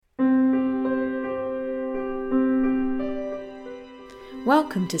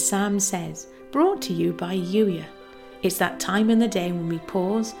Welcome to Sam Says, brought to you by Yuya. It's that time in the day when we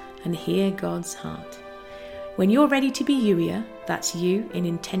pause and hear God's heart. When you're ready to be Yuya, that's you in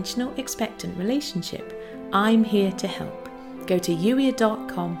intentional expectant relationship, I'm here to help. Go to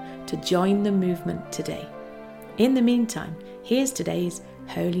yuya.com to join the movement today. In the meantime, here's today's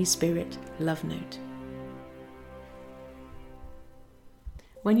Holy Spirit love note.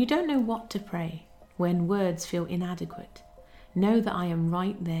 When you don't know what to pray, when words feel inadequate, know that I am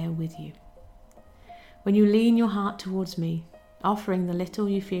right there with you. When you lean your heart towards me, offering the little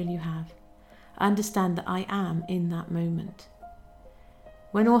you feel you have, understand that I am in that moment.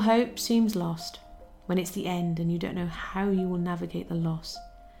 When all hope seems lost, when it's the end and you don't know how you will navigate the loss,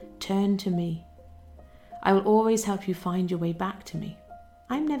 turn to me. I will always help you find your way back to me.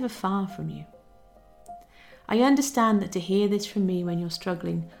 I'm never far from you. I understand that to hear this from me when you're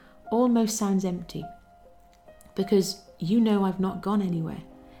struggling almost sounds empty, because you know I've not gone anywhere.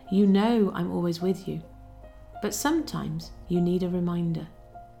 You know I'm always with you. But sometimes you need a reminder.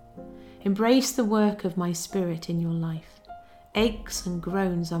 Embrace the work of my Spirit in your life. Aches and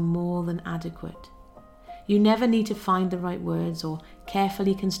groans are more than adequate. You never need to find the right words or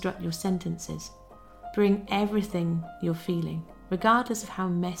carefully construct your sentences. Bring everything you're feeling, regardless of how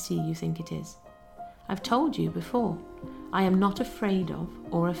messy you think it is. I've told you before, I am not afraid of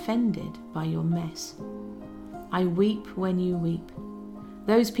or offended by your mess. I weep when you weep.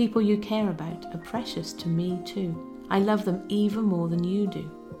 Those people you care about are precious to me too. I love them even more than you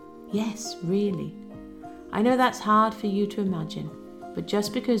do. Yes, really. I know that's hard for you to imagine, but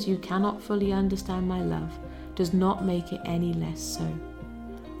just because you cannot fully understand my love does not make it any less so.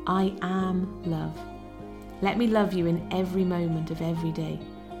 I am love. Let me love you in every moment of every day,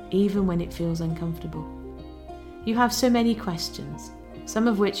 even when it feels uncomfortable. You have so many questions, some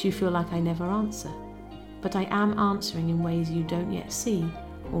of which you feel like I never answer, but I am answering in ways you don't yet see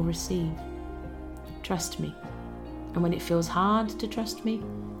or receive. Trust me. And when it feels hard to trust me,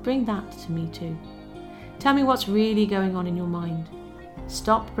 bring that to me too. Tell me what's really going on in your mind.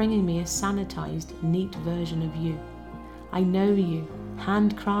 Stop bringing me a sanitized, neat version of you. I know you,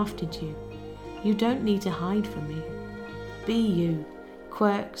 handcrafted you. You don't need to hide from me. Be you,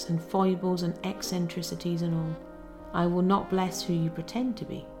 quirks and foibles and eccentricities and all. I will not bless who you pretend to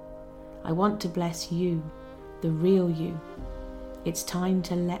be. I want to bless you, the real you. It's time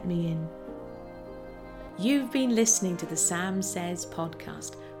to let me in. You've been listening to the Sam Says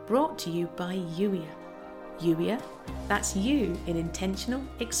podcast, brought to you by Yuya. Yuya, that's you in intentional,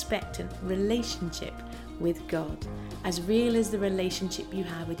 expectant relationship with God, as real as the relationship you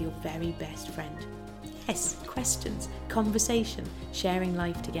have with your very best friend. Yes, questions, conversation, sharing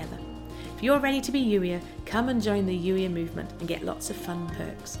life together. If you're ready to be Yuya, come and join the Yuya movement and get lots of fun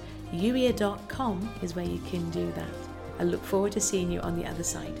perks. Yuya.com is where you can do that. I look forward to seeing you on the other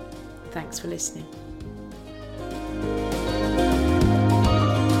side. Thanks for listening.